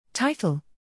Title: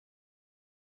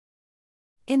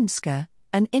 inMTSCCA,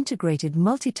 an integrated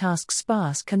multitask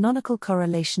sparse canonical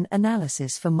correlation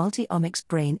analysis for multi-omics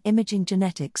brain imaging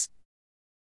genetics.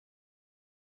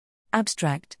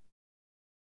 Abstract: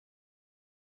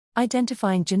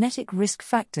 Identifying genetic risk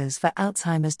factors for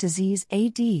Alzheimer's disease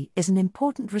 (AD) is an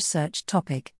important research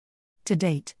topic. To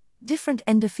date, different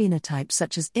endophenotypes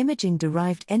such as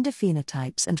imaging-derived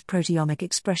endophenotypes and proteomic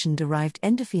expression-derived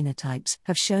endophenotypes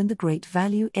have shown the great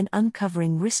value in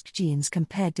uncovering risk genes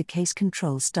compared to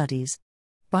case-control studies.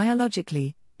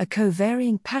 Biologically, a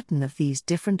co-varying pattern of these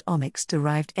different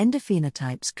omics-derived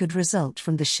endophenotypes could result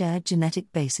from the shared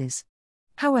genetic basis.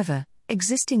 However,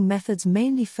 existing methods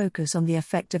mainly focus on the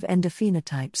effect of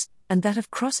endophenotypes, and that of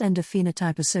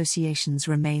cross-endophenotype associations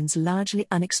remains largely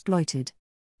unexploited.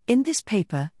 In this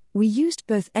paper, we used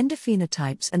both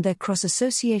endophenotypes and their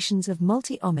cross-associations of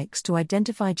multi-omics to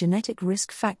identify genetic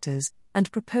risk factors, and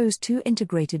propose two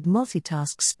integrated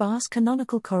multitask sparse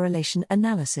canonical correlation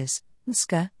analysis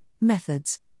 (inMTSCCA)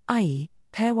 methods, i.e.,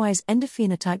 pairwise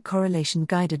endophenotype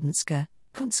correlation-guided inMTSCCA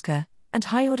 (inMTSCCA) and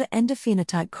high-order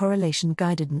endophenotype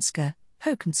correlation-guided inMTSCCA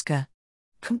 (inMTSCCA).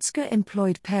 inMTSCCA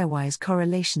employed pairwise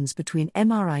correlations between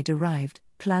MRI-derived,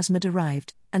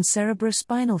 plasma-derived, and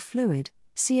cerebrospinal fluid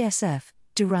 (CSF)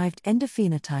 derived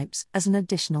endophenotypes as an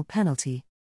additional penalty.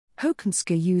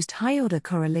 inMTSCCA used high-order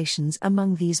correlations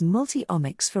among these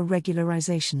multi-omics for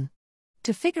regularization.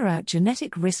 To figure out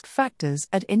genetic risk factors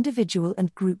at individual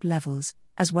and group levels,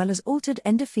 as well as altered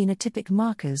endophenotypic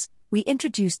markers, we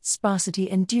introduced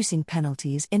sparsity-inducing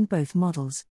penalties in both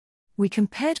models. We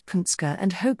compared inMTSCCA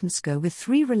and inMTSCCA with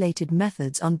three related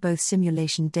methods on both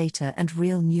simulation data and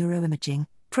real neuroimaging,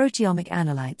 proteomic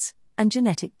analytes, and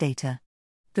genetic data.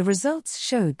 The results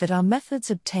showed that our methods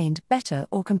obtained better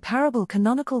or comparable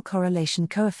canonical correlation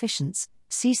coefficients,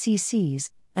 CCCs,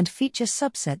 and feature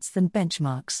subsets than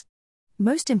benchmarks.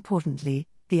 Most importantly,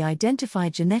 the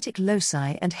identified genetic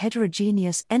loci and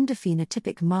heterogeneous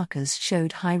endophenotypic markers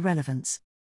showed high relevance.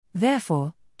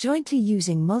 Therefore, jointly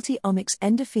using multi-omics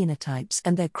endophenotypes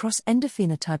and their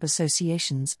cross-endophenotype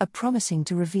associations are promising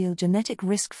to reveal genetic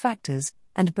risk factors,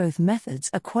 and both methods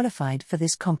are qualified for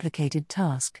this complicated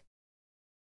task.